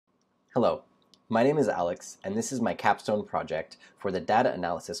Hello, my name is Alex, and this is my capstone project for the data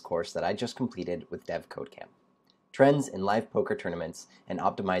analysis course that I just completed with Dev Codecamp. Trends in live poker tournaments and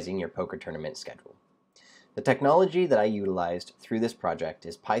optimizing your poker tournament schedule. The technology that I utilized through this project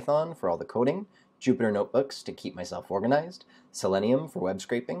is Python for all the coding, Jupyter notebooks to keep myself organized, Selenium for web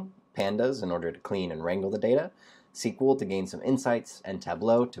scraping, Pandas in order to clean and wrangle the data, SQL to gain some insights, and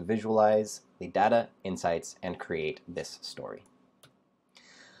Tableau to visualize the data, insights, and create this story.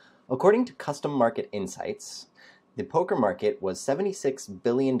 According to Custom Market Insights, the poker market was $76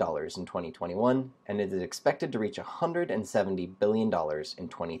 billion in 2021, and it is expected to reach $170 billion in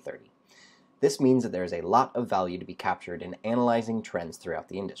 2030. This means that there is a lot of value to be captured in analyzing trends throughout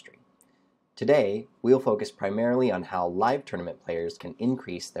the industry. Today, we'll focus primarily on how live tournament players can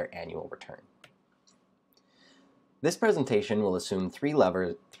increase their annual return. This presentation will assume three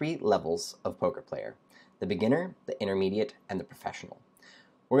levels of poker player: the beginner, the intermediate, and the professional.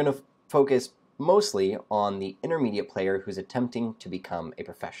 We're going to focus mostly on the intermediate player who's attempting to become a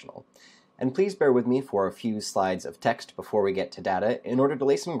professional. And please bear with me for a few slides of text before we get to data in order to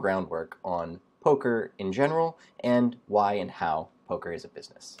lay some groundwork on poker in general and why and how poker is a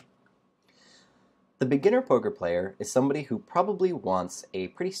business. The beginner poker player is somebody who probably wants a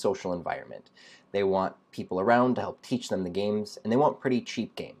pretty social environment. They want people around to help teach them the games, and they want pretty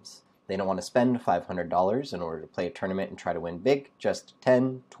cheap games. They don't want to spend $500 in order to play a tournament and try to win big, just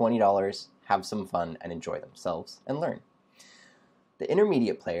 $10, $20, have some fun and enjoy themselves and learn. The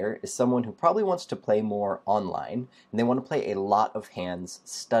intermediate player is someone who probably wants to play more online, and they want to play a lot of hands,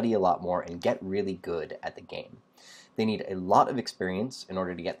 study a lot more, and get really good at the game. They need a lot of experience in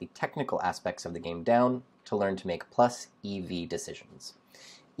order to get the technical aspects of the game down to learn to make plus EV decisions.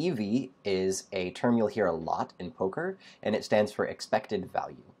 EV is a term you'll hear a lot in poker, and it stands for expected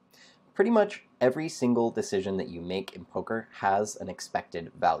value. Pretty much every single decision that you make in poker has an expected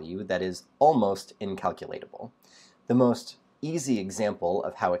value that is almost incalculatable. The most easy example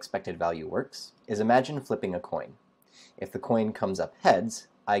of how expected value works is imagine flipping a coin. If the coin comes up heads,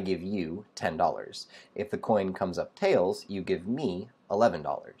 I give you $10. If the coin comes up tails, you give me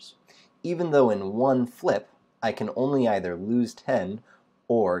 $11. Even though in one flip, I can only either lose 10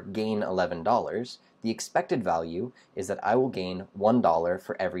 or gain $11, the expected value is that I will gain $1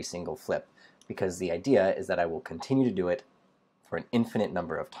 for every single flip, because the idea is that I will continue to do it for an infinite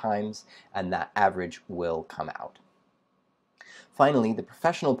number of times, and that average will come out. Finally, the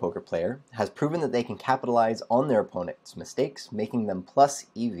professional poker player has proven that they can capitalize on their opponent's mistakes, making them plus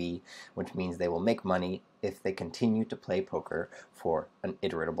EV, which means they will make money if they continue to play poker for an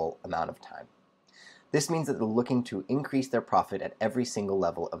iterable amount of time. This means that they're looking to increase their profit at every single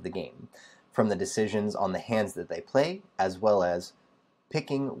level of the game, from the decisions on the hands that they play, as well as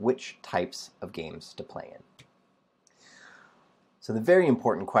picking which types of games to play in. So the very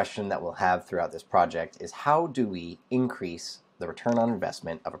important question that we'll have throughout this project is, how do we increase the return on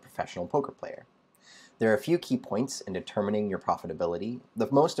investment of a professional poker player? There are a few key points in determining your profitability.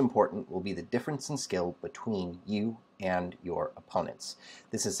 The most important will be the difference in skill between you and your opponents.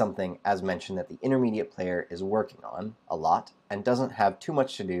 This is something, as mentioned, that the intermediate player is working on a lot and doesn't have too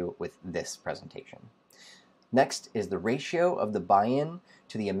much to do with this presentation. Next is the ratio of the buy-in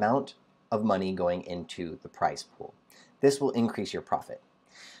to the amount of money going into the prize pool. This will increase your profit.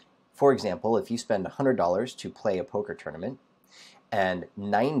 For example, if you spend $100 to play a poker tournament, and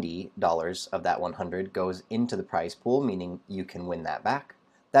 $90 of that $100 goes into the prize pool, meaning you can win that back,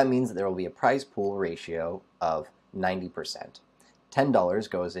 that means that there will be a prize pool ratio of 90%. $10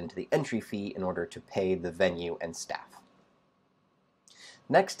 goes into the entry fee in order to pay the venue and staff.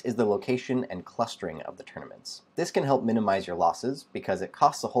 Next is the location and clustering of the tournaments. This can help minimize your losses because it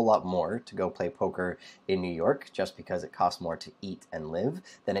costs a whole lot more to go play poker in New York just because it costs more to eat and live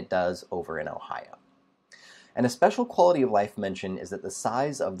than it does over in Ohio. And a special quality of life mention is that the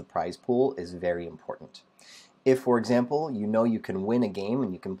size of the prize pool is very important. If, for example, you know you can win a game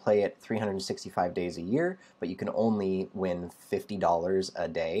and you can play it 365 days a year, but you can only win $50 a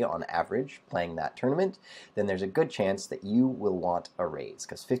day on average playing that tournament, then there's a good chance that you will want a raise,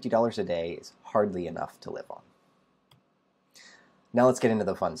 because $50 a day is hardly enough to live on. Now let's get into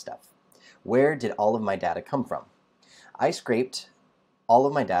the fun stuff. Where did all of my data come from? I scraped all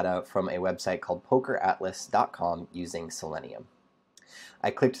of my data from a website called pokeratlas.com using Selenium.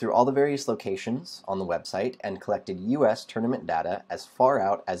 I clicked through all the various locations on the website and collected US tournament data as far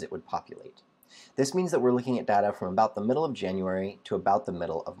out as it would populate. This means that we're looking at data from about the middle of January to about the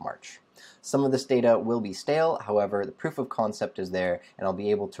middle of March. Some of this data will be stale, however, the proof of concept is there, and I'll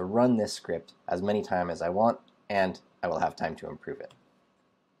be able to run this script as many times as I want, and I will have time to improve it.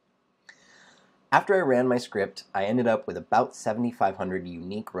 After I ran my script, I ended up with about 7,500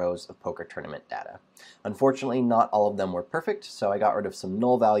 unique rows of poker tournament data. Unfortunately, not all of them were perfect, so I got rid of some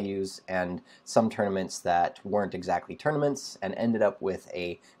null values and some tournaments that weren't exactly tournaments, and ended up with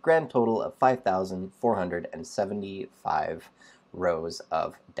a grand total of 5,475 rows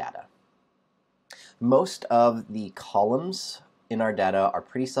of data. Most of the columns in our data are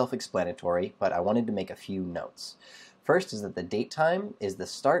pretty self-explanatory, but I wanted to make a few notes. First is that the date time is the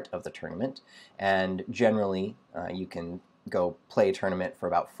start of the tournament, and generally you can go play a tournament for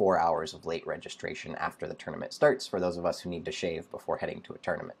about 4 hours of late registration after the tournament starts for those of us who need to shave before heading to a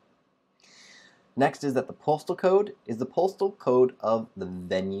tournament. Next is that the postal code is the postal code of the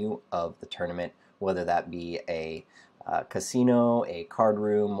venue of the tournament, whether that be a casino, a card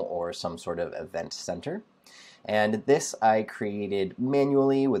room, or some sort of event center. And this I created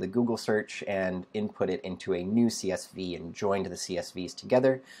manually with a Google search and input it into a new CSV and joined the CSVs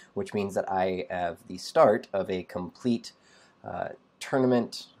together, which means that I have the start of a complete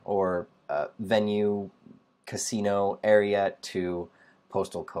tournament or venue, casino area to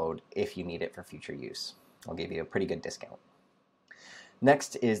postal code if you need it for future use. I'll give you a pretty good discount.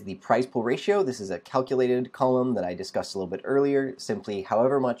 Next is the prize pool ratio. This is a calculated column that I discussed a little bit earlier. Simply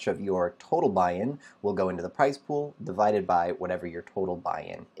however much of your total buy-in will go into the prize pool divided by whatever your total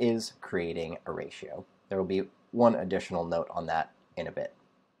buy-in is, creating a ratio. There will be one additional note on that in a bit.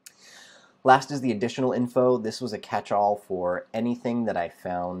 Last is the additional info. This was a catch-all for anything that I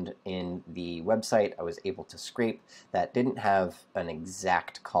found in the website I was able to scrape that didn't have an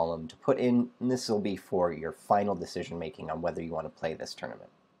exact column to put in, and this will be for your final decision making on whether you want to play this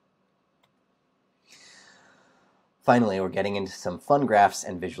tournament. Finally, we're getting into some fun graphs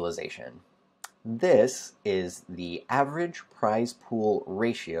and visualization. This is the average prize pool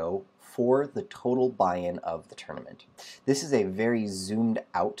ratio for the total buy-in of the tournament. This is a very zoomed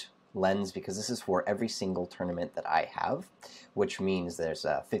out lens because this is for every single tournament that I have, which means there's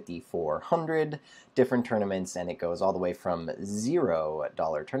 5,400 different tournaments, and it goes all the way from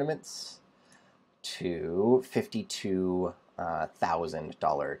 $0 tournaments to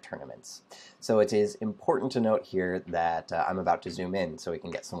 $52,000 tournaments. So it is important to note here that I'm about to zoom in so we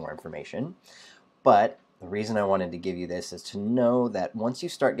can get some more information. But the reason I wanted to give you this is to know that once you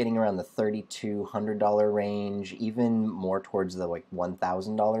start getting around the $3,200 range, even more towards the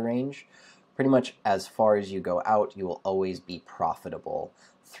 $1,000 range, pretty much as far as you go out, you will always be profitable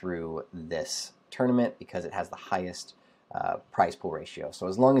through this tournament because it has the highest prize pool ratio. So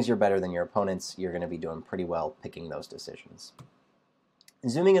as long as you're better than your opponents, you're going to be doing pretty well picking those decisions.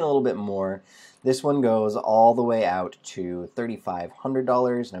 Zooming in a little bit more, this one goes all the way out to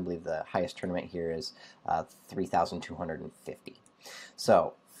 $3,500, and I believe the highest tournament here is $3,250.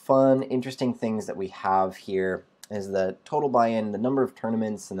 So fun, interesting things that we have here is the total buy-in, the number of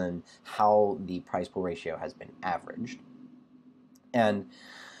tournaments, and then how the prize pool ratio has been averaged. And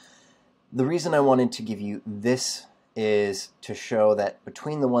the reason I wanted to give you this is to show that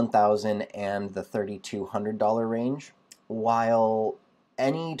between the $1,000 and the $3,200 range, while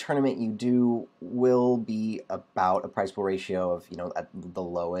any tournament you do will be about a prize pool ratio of, at the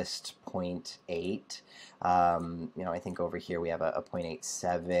lowest 0.8. I think over here we have a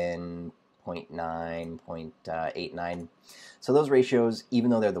 0.87, 0.9, 0.89. So those ratios,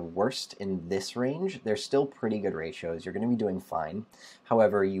 even though they're the worst in this range, they're still pretty good ratios. You're going to be doing fine.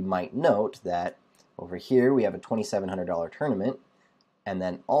 However, you might note that over here we have a $2,700 tournament and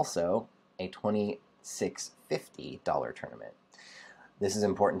then also a $2,650 tournament. This is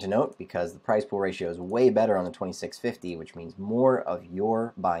important to note because the prize pool ratio is way better on the $2,650, which means more of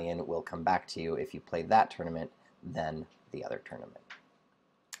your buy-in will come back to you if you play that tournament than the other tournament.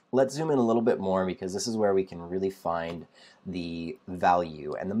 Let's zoom in a little bit more because this is where we can really find the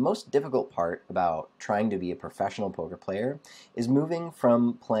value. And the most difficult part about trying to be a professional poker player is moving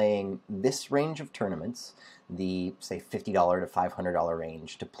from playing this range of tournaments, the, say, $50 to $500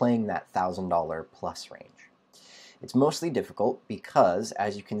 range, to playing that $1,000 plus range. It's mostly difficult because,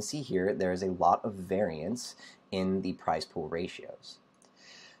 as you can see here, there is a lot of variance in the prize pool ratios.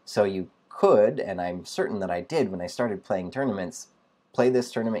 So you could, and I'm certain that I did when I started playing tournaments, play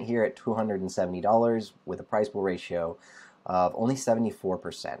this tournament here at $270 with a prize pool ratio of only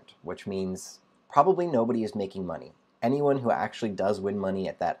 74%, which means probably nobody is making money. Anyone who actually does win money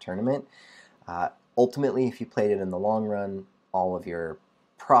at that tournament, ultimately, if you played it in the long run, all of your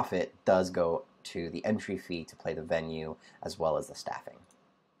profit does go to the entry fee to play the venue as well as the staffing.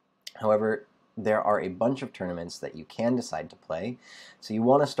 However, there are a bunch of tournaments that you can decide to play, so you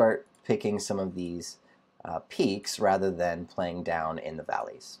want to start picking some of these peaks rather than playing down in the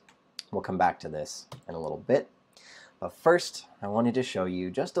valleys. We'll come back to this in a little bit. But first, I wanted to show you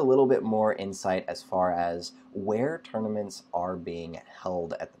just a little bit more insight as far as where tournaments are being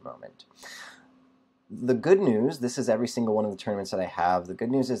held at the moment. The good news, this is every single one of the tournaments that I have, the good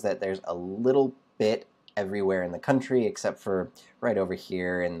news is that there's a little bit everywhere in the country except for right over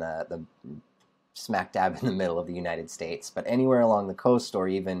here in the smack dab in the middle of the United States. But anywhere along the coast or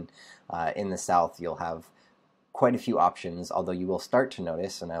even in the south, you'll have quite a few options, although you will start to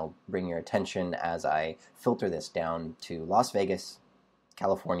notice, and I'll bring your attention as I filter this down to Las Vegas,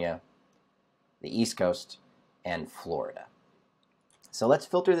 California, the East Coast, and Florida. So let's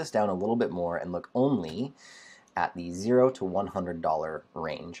filter this down a little bit more and look only at the $0 to $100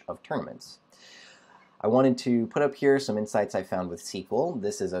 range of tournaments. I wanted to put up here some insights I found with SQL.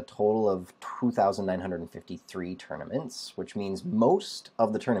 This is a total of 2,953 tournaments, which means most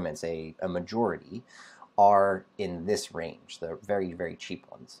of the tournaments, a majority, are in this range, the very, very cheap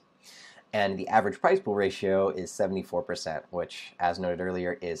ones. And the average prize pool ratio is 74%, which, as noted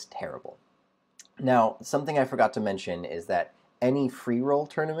earlier, is terrible. Now, something I forgot to mention is that any free roll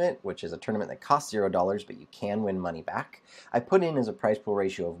tournament, which is a tournament that costs $0 but you can win money back, I put in as a prize pool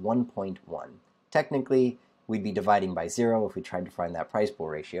ratio of 1.1. Technically, we'd be dividing by 0 if we tried to find that prize pool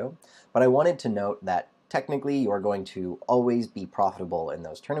ratio, but I wanted to note that technically you are going to always be profitable in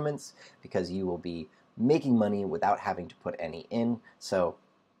those tournaments because you will be making money without having to put any in, so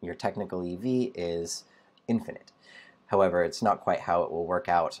your technical EV is infinite. However, it's not quite how it will work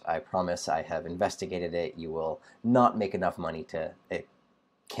out. I promise I have investigated it. You will not make enough money to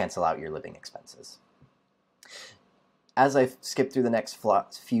cancel out your living expenses. As I skip through the next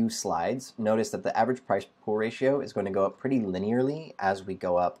few slides, notice that the average prize pool ratio is going to go up pretty linearly as we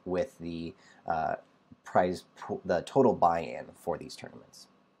go up with the the total buy-in for these tournaments.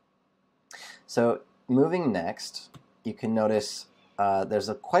 So moving next, you can notice there's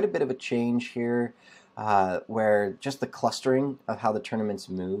quite a bit of a change here where just the clustering of how the tournaments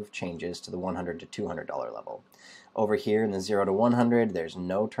move changes to the $100 to $200 level. Over here in the 0 to 100, there's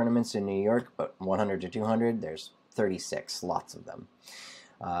no tournaments in New York, but 100 to 200, there's 36, lots of them.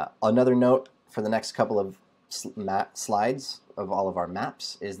 Another note for the next couple of slides of all of our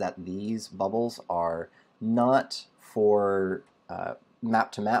maps is that these bubbles are not for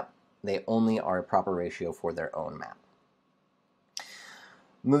map to map. They only are a proper ratio for their own map.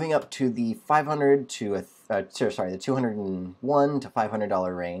 Moving up to the the $201 to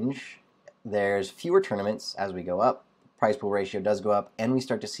 $500 range, there's fewer tournaments as we go up. Prize pool ratio does go up, and we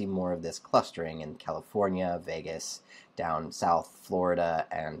start to see more of this clustering in California, Vegas, down south, Florida,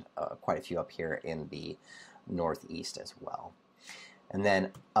 and quite a few up here in the Northeast as well. And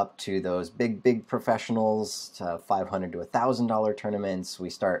then up to those big professionals, to $500 to $1,000 tournaments, we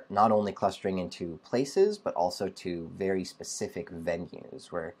start not only clustering into places, but also to very specific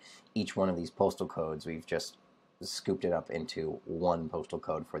venues, where each one of these postal codes, we've just scooped it up into one postal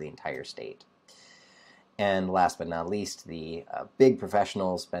code for the entire state. And last but not least, the big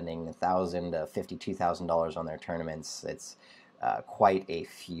professionals spending $1,000 to $52,000 on their tournaments. It's quite a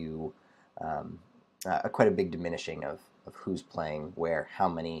few, quite a big diminishing of who's playing where, how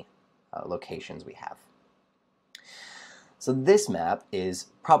many locations we have. So this map is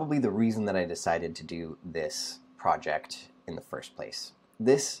probably the reason that I decided to do this project in the first place.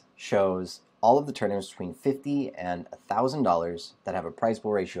 This shows all of the tournaments between $50 and $1,000 that have a prize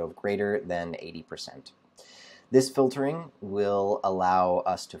pool ratio of greater than 80%. This filtering will allow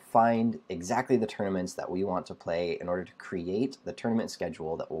us to find exactly the tournaments that we want to play in order to create the tournament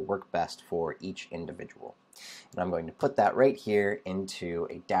schedule that will work best for each individual. And I'm going to put that right here into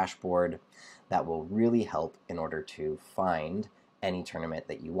a dashboard that will really help in order to find any tournament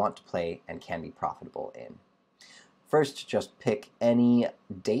that you want to play and can be profitable in. First, just pick any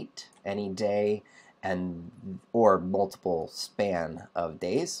date, any day, or multiple span of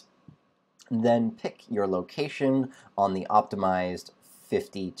days. Then pick your location on the optimized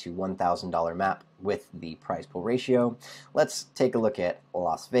 $50 to $1,000 map with the prize pool ratio. Let's take a look at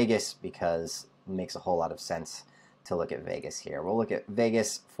Las Vegas because it makes a whole lot of sense to look at Vegas here. We'll look at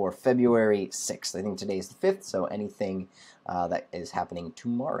Vegas for February 6th. I think today's the 5th, so anything that is happening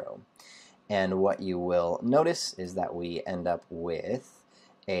tomorrow. And what you will notice is that we end up with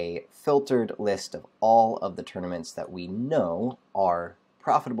a filtered list of all of the tournaments that we know are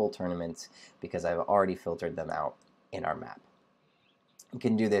profitable tournaments because I've already filtered them out in our map. You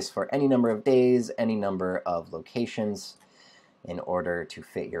can do this for any number of days, any number of locations in order to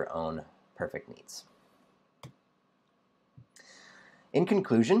fit your own perfect needs. In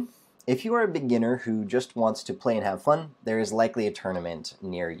conclusion, if you are a beginner who just wants to play and have fun, there is likely a tournament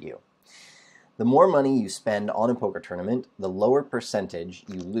near you. The more money you spend on a poker tournament, the lower percentage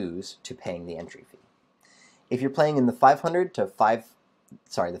you lose to paying the entry fee. If you're playing in the $50 to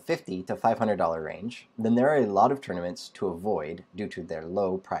 $500 range, then there are a lot of tournaments to avoid due to their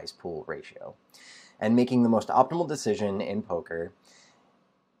low prize pool ratio. And making the most optimal decision in poker,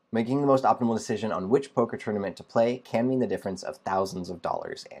 making the most optimal decision on which poker tournament to play can mean the difference of thousands of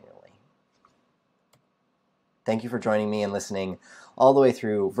dollars annually. Thank you for joining me and listening all the way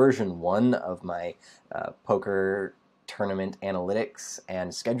through version 1 of my poker tournament analytics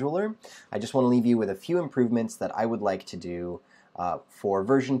and scheduler. I just want to leave you with a few improvements that I would like to do for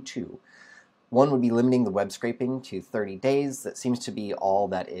version 2. One would be limiting the web scraping to 30 days. That seems to be all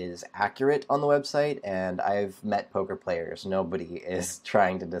that is accurate on the website, and I've met poker players. Nobody is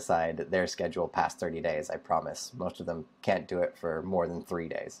trying to decide their schedule past 30 days, I promise. Most of them can't do it for more than 3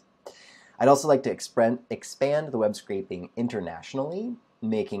 days. I'd also like to expand the web scraping internationally,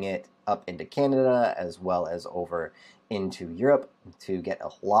 making it up into Canada as well as over into Europe to get a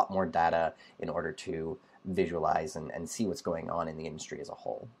lot more data in order to visualize and see what's going on in the industry as a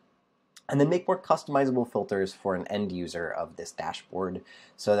whole. And then make more customizable filters for an end user of this dashboard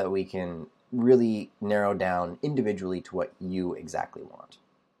so that we can really narrow down individually to what you exactly want.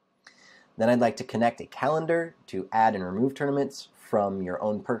 Then I'd like to connect a calendar to add and remove tournaments from your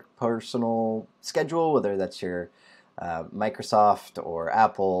own personal schedule, whether that's your Microsoft or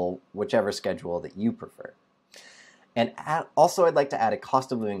Apple, whichever schedule that you prefer. And also I'd like to add a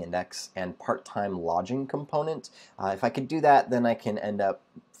cost of living index and part-time lodging component. If I could do that, then I can end up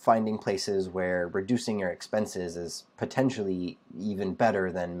finding places where reducing your expenses is potentially even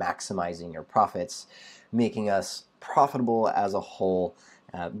better than maximizing your profits, making us profitable as a whole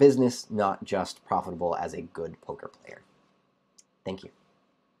business, not just profitable as a good poker player. Thank you.